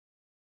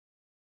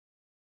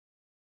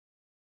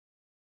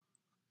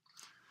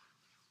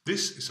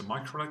This is a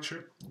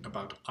micro-lecture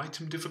about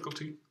item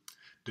difficulty,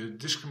 the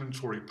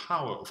discriminatory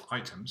power of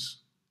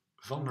items,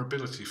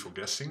 vulnerability for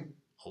guessing,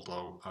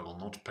 although I will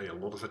not pay a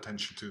lot of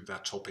attention to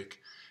that topic,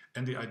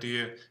 and the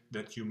idea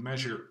that you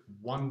measure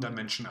one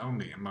dimension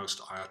only in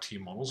most IRT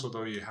models,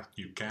 although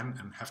you can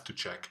and have to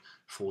check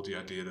for the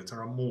idea that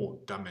there are more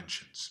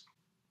dimensions.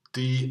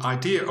 The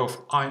idea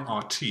of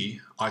IRT,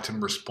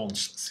 item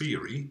response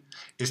theory,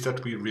 is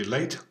that we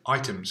relate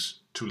items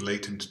to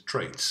latent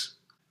traits.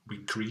 We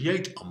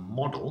create a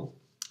model,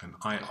 an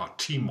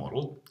IRT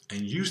model,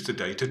 and use the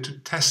data to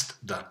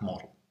test that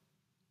model.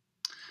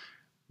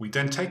 We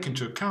then take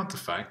into account the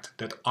fact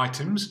that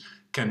items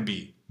can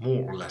be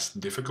more or less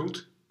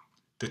difficult,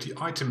 that the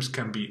items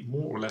can be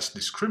more or less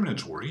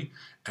discriminatory,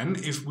 and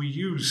if we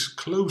use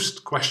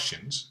closed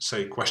questions,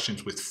 say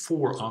questions with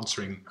 4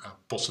 answering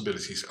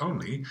possibilities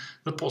only,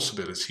 the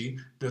possibility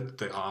that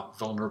they are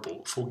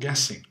vulnerable for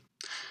guessing.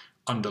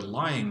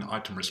 Underlying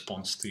item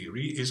response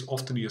theory is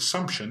often the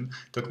assumption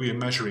that we are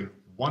measuring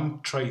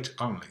one trait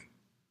only,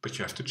 but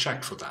you have to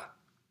check for that.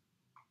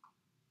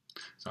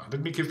 So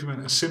let me give you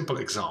a simple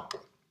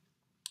example.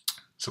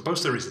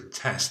 Suppose there is a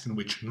test in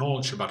which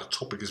knowledge about a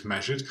topic is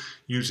measured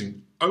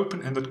using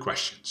open-ended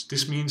questions.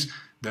 This means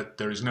that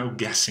there is no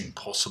guessing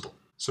possible.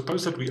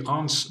 Suppose that we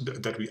ask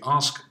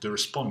the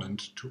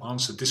respondent to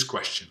answer this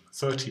question,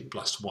 30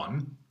 plus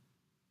 1,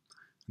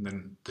 and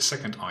then the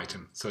second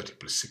item, 30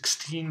 plus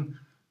 16,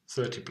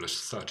 30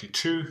 plus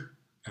 32,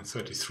 and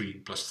 33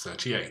 plus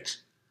 38.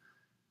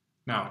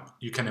 Now,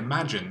 you can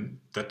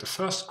imagine that the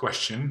first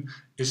question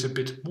is a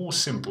bit more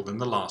simple than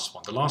the last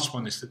one. The last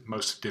one is the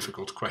most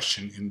difficult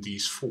question in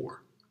these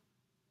 4.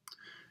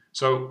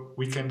 So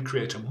we can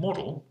create a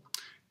model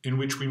in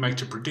which we make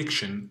the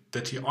prediction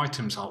that the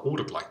items are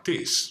ordered like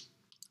this,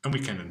 and we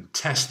can then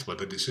test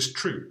whether this is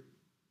true.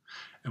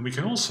 And we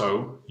can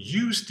also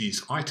use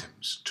these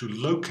items to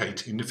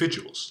locate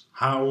individuals.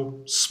 How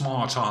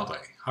smart are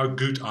they? How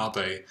good are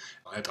they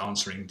at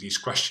answering these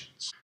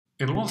questions?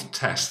 In a lot of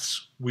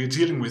tests, we're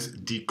dealing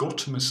with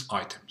dichotomous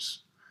items.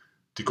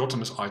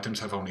 Dichotomous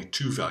items have only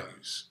 2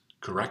 values,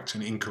 correct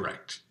and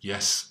incorrect,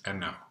 yes and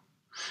no.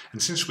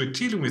 And since we're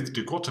dealing with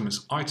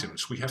dichotomous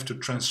items, we have to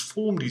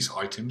transform these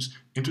items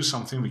into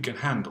something we can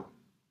handle.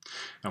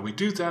 Now we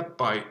do that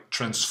by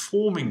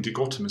transforming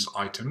dichotomous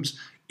items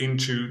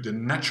into the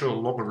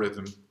natural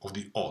logarithm of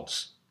the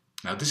odds.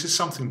 Now this is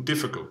something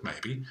difficult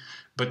maybe,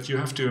 but you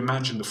have to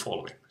imagine the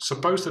following.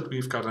 Suppose that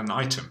we've got an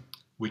item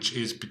which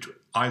is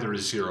either a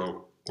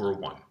 0 or a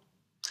 1.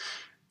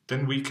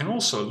 Then we can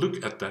also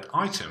look at that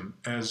item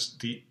as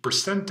the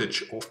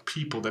percentage of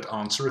people that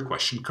answer a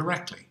question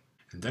correctly.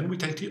 And then we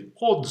take the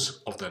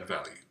odds of that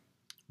value.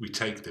 We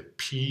take the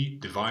p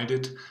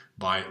divided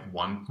by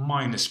 1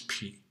 minus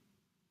p.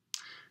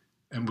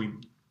 And we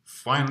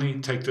finally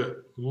take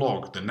the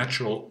log, the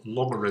natural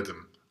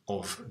logarithm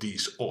of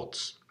these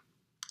odds.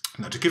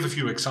 Now to give a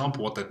few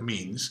examples what that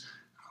means,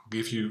 I'll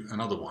give you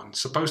another one.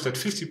 Suppose that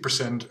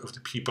 50% of the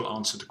people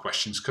answer the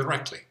questions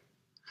correctly.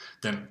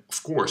 Then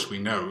of course we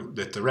know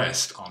that the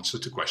rest answer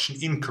the question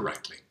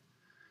incorrectly.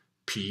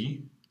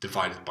 P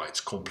divided by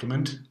its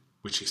complement,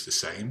 which is the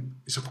same,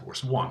 is of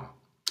course 1.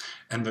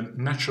 And the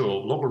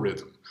natural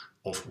logarithm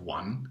of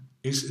 1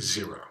 is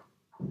 0.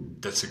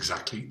 That's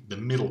exactly the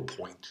middle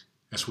point,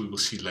 as we will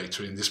see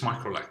later in this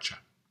micro lecture.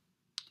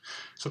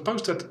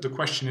 Suppose that the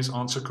question is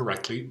answered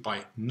correctly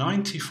by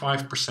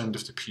 95%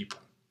 of the people,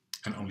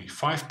 and only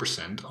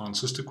 5%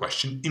 answers the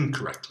question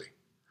incorrectly.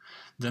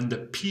 Then the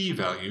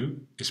p-value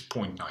is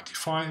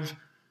 0.95,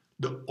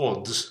 the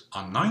odds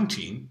are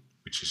 19,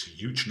 which is a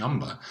huge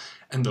number,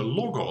 and the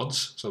log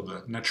odds, so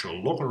the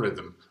natural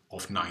logarithm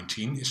of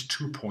 19, is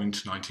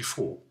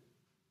 2.94.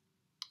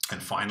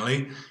 And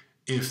finally,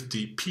 if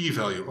the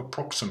p-value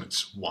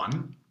approximates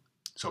 1,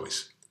 so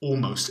is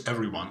almost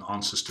everyone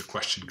answers the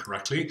question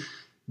correctly,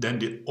 then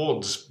the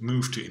odds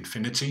move to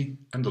infinity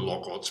and the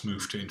log odds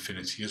move to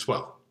infinity as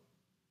well.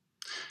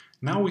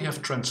 Now we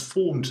have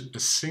transformed a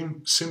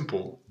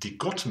simple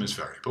dichotomous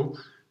variable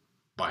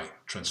by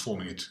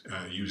transforming it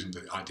using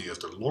the idea of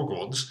the log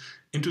odds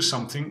into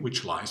something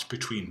which lies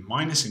between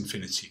minus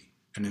infinity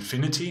and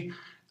infinity,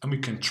 and we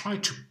can try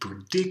to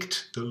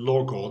predict the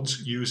log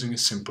odds using a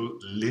simple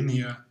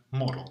linear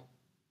model.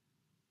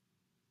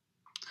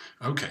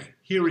 Okay,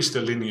 here is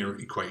the linear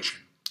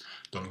equation.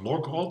 The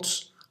log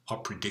odds are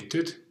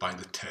predicted by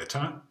the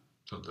theta,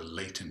 so the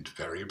latent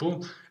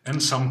variable,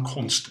 and some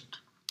constant.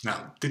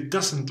 Now, it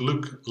doesn't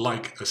look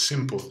like a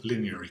simple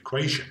linear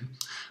equation,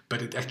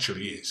 but it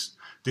actually is.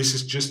 This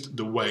is just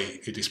the way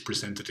it is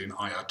presented in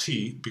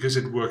IRT because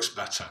it works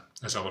better,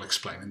 as I will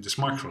explain in this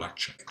micro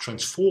lecture.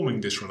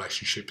 Transforming this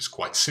relationship is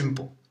quite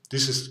simple.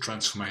 This is the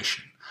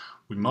transformation.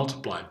 We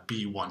multiply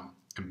b1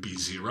 and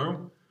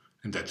b0,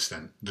 and that's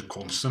then the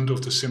constant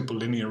of the simple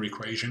linear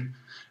equation,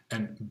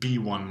 and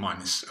b1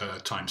 minus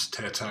times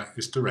theta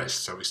is the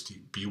rest, so is the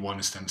b1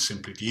 is then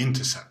simply the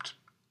intercept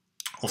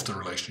of the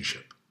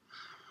relationship.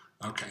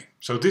 Okay,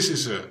 so this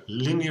is a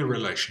linear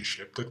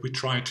relationship that we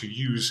try to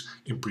use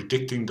in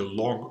predicting the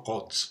log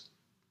odds.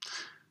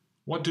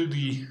 What do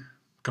the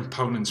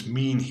components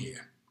mean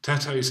here?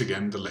 Theta is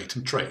again the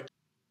latent trait,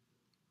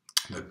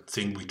 the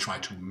thing we try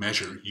to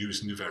measure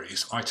using the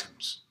various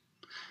items.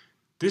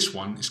 This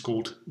one is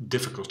called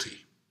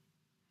difficulty.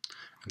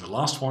 And the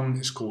last one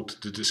is called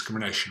the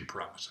discrimination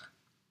parameter.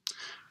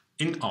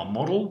 In our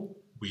model,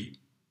 we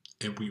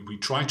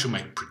try to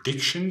make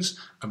predictions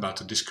about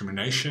the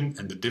discrimination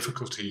and the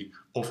difficulty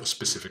of a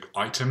specific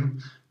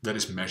item that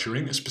is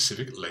measuring a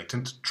specific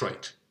latent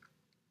trait.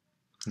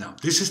 Now,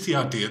 this is the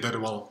idea that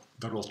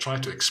we'll try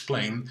to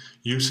explain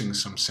using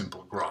some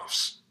simple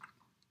graphs.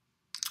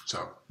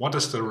 So, what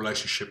does the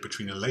relationship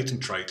between a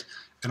latent trait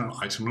and an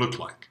item look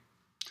like?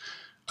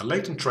 A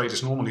latent trait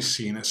is normally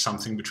seen as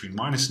something between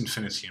minus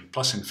infinity and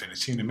plus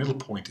infinity, and the middle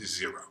point is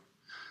 0.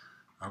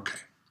 Okay.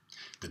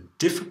 The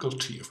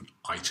difficulty of an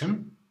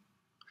item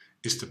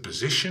is the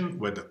position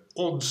where the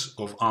odds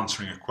of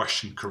answering a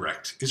question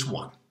correct is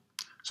 1.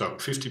 So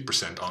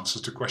 50%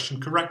 answers the question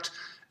correct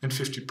and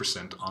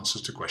 50%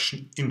 answers the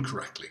question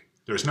incorrectly.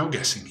 There is no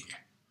guessing here.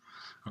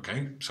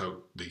 Okay,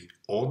 so the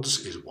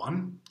odds is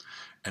 1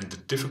 and the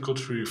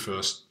difficulty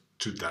refers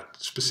to that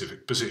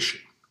specific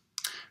position.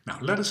 Now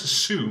let us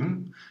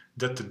assume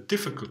that the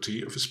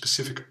difficulty of a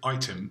specific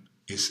item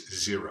is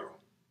 0.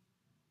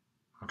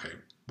 Okay,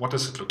 what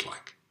does it look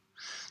like?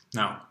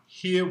 Now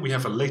here we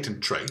have a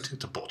latent trait at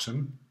the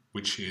bottom,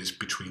 which is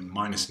between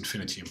minus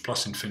infinity and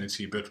plus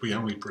infinity, but we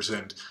only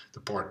present the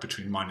part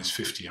between minus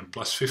 50 and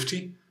plus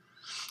 50.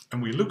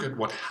 And we look at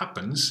what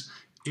happens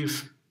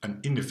if an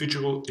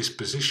individual is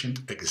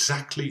positioned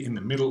exactly in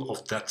the middle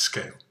of that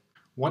scale.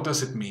 What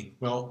does it mean?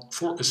 Well,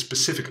 for a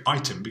specific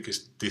item,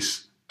 because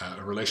this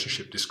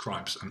relationship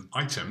describes an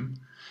item,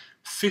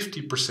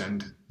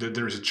 50% that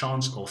there is a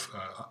chance of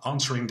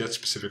answering that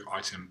specific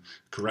item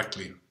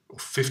correctly, of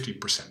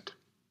 50%.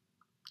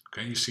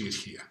 Okay, you see it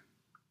here.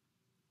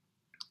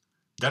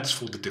 That's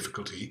for the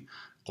difficulty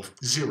of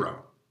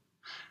 0.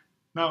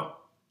 Now,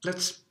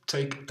 let's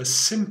take a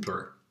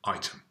simpler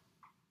item.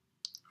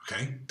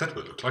 Okay, that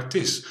will look like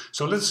this.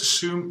 So let's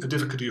assume a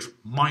difficulty of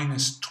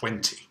minus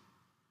 20.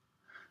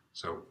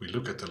 So we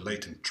look at the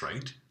latent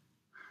trait.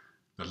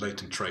 The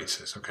latent trait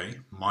says, okay,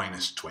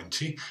 minus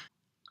 20.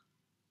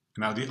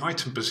 Now the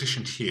item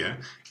positioned here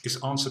is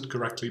answered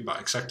correctly by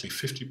exactly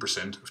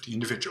 50% of the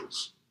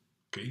individuals.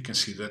 Okay, you can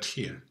see that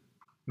here.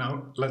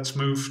 Now let's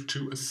move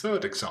to a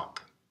third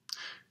example.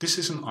 This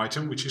is an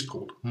item which is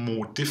called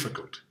more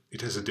difficult.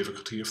 It has a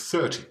difficulty of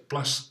 30,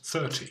 plus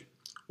 30.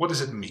 What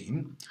does it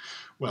mean?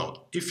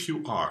 Well, if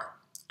you are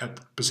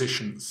at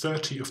position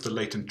 30 of the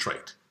latent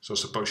trait, so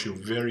suppose you're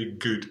very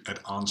good at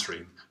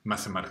answering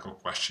mathematical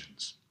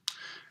questions,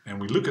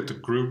 and we look at the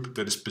group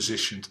that is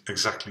positioned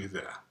exactly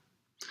there,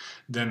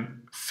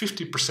 then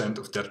 50%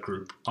 of that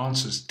group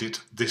answers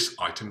this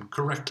item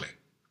correctly.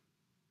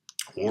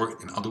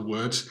 Or in other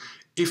words,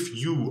 if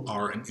you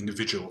are an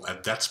individual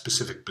at that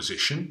specific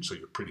position, so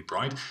you're pretty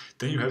bright,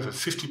 then you have a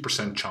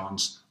 50%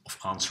 chance of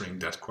answering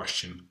that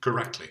question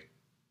correctly.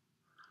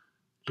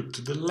 Look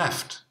to the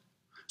left.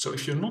 So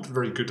if you're not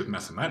very good at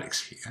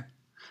mathematics here,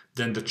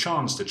 then the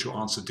chance that you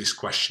answer this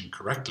question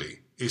correctly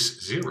is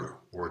 0,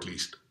 or at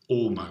least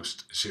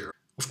almost 0.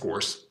 Of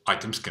course,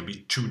 items can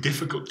be too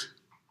difficult.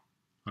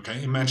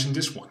 Okay, imagine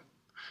this one.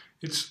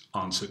 It's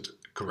answered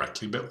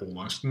correctly by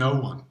almost no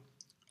one.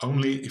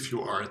 Only if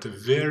you are at the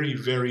very,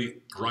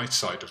 very right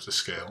side of the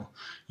scale,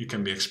 you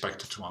can be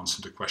expected to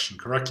answer the question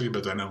correctly,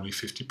 but then only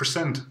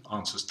 50%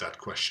 answers that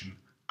question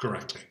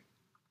correctly.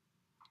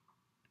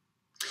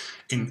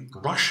 In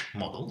Rasch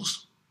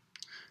models,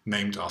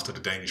 named after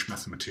the Danish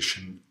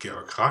mathematician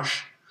Georg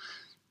Rasch,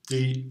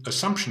 the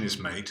assumption is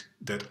made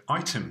that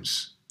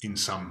items in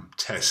some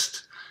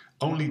test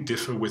only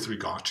differ with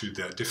regard to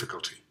their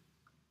difficulty.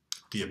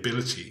 The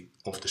ability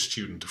of the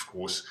student, of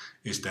course,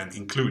 is then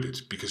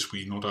included, because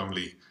we not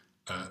only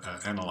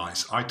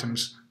analyze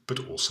items,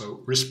 but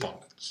also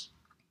respondents.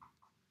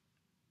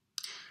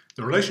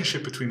 The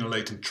relationship between a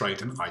latent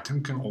trait and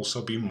item can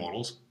also be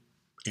modeled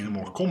in a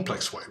more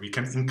complex way. We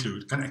can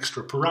include an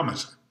extra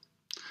parameter.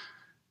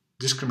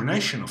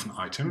 Discrimination of an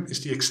item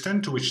is the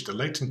extent to which the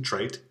latent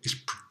trait is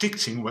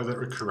predicting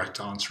whether a correct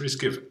answer is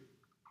given.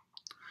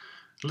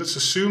 Let's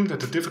assume that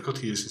the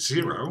difficulty is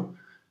 0,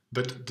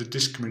 but the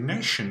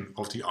discrimination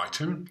of the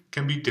item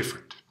can be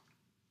different.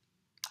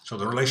 So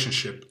the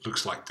relationship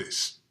looks like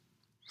this.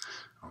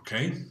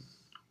 Okay,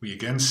 we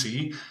again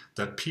see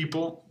that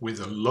people with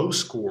a low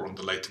score on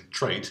the latent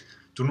trait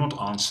do not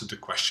answer the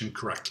question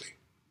correctly,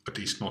 at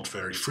least not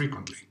very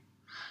frequently.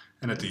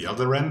 And at the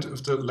other end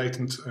of the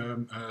latent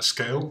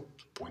scale,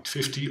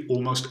 0.50,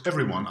 almost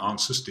everyone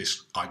answers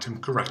this item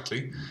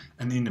correctly,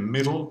 and in the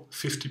middle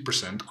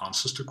 50%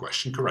 answers the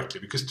question correctly,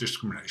 because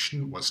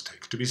discrimination was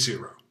taken to be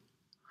 0.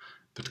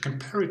 But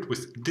compare it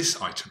with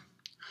this item,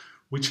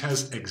 which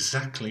has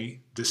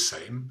exactly the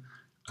same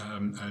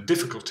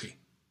difficulty.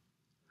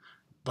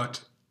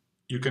 But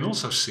you can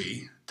also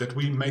see that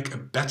we make a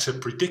better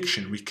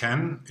prediction. We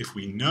can, if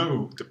we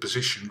know the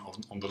position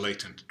on the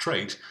latent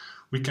trait,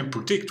 we can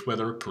predict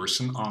whether a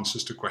person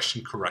answers the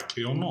question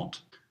correctly or not.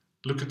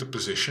 Look at the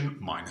position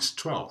minus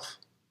 12.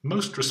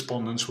 Most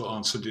respondents will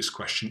answer this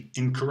question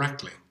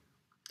incorrectly.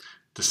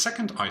 The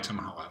second item,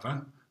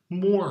 however,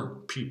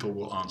 more people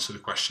will answer the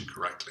question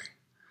correctly.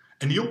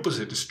 And the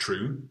opposite is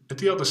true at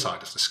the other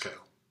side of the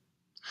scale.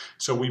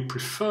 So we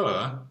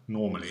prefer,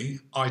 normally,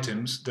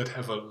 items that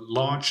have a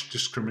large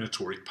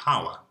discriminatory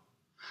power.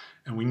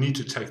 And we need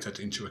to take that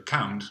into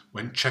account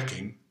when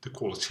checking the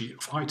quality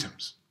of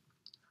items.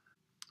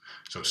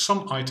 So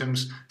some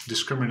items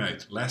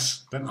discriminate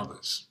less than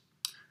others.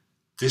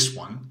 This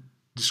one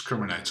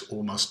discriminates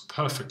almost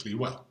perfectly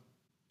well.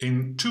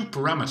 In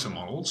two-parameter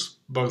models,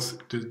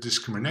 both the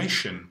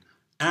discrimination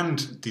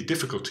and the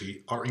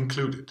difficulty are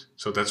included.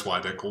 So that's why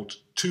they're called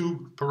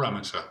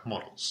two-parameter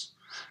models.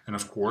 And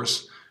of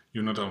course,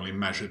 you not only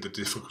measure the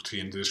difficulty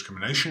and the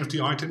discrimination of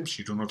the items,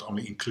 you do not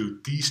only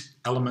include these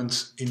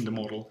elements in the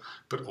model,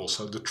 but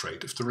also the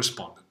trait of the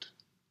respondent.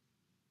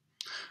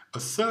 A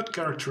third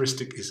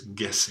characteristic is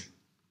guessing.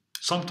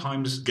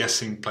 Sometimes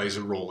guessing plays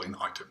a role in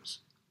items.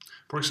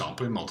 For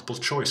example, in multiple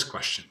choice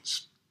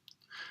questions.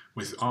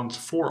 With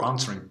 4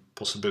 answering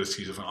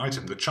possibilities of an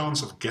item, the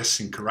chance of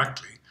guessing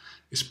correctly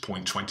is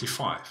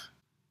 0.25.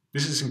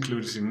 This is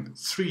included in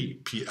 3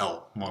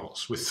 PL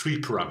models with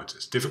 3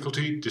 parameters: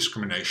 difficulty,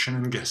 discrimination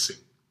and guessing.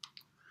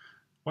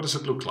 What does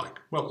it look like?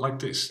 Well, like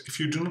this. If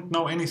you do not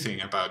know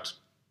anything about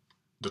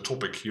the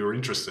topic you're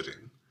interested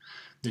in,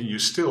 then you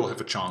still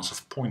have a chance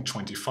of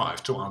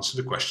 0.25 to answer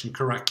the question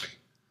correctly.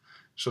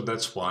 So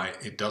that's why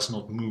it does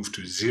not move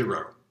to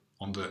 0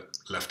 on the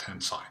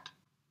left-hand side.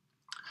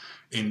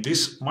 In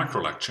this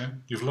micro lecture,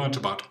 you've learned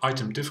about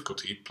item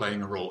difficulty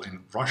playing a role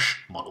in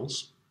Rasch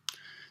models,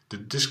 the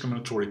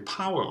discriminatory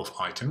power of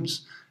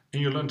items,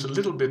 and you learned a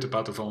little bit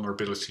about the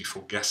vulnerability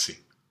for guessing.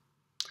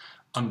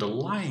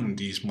 Underlying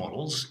these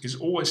models is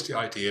always the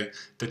idea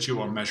that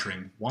you are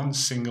measuring one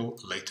single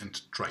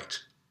latent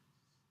trait.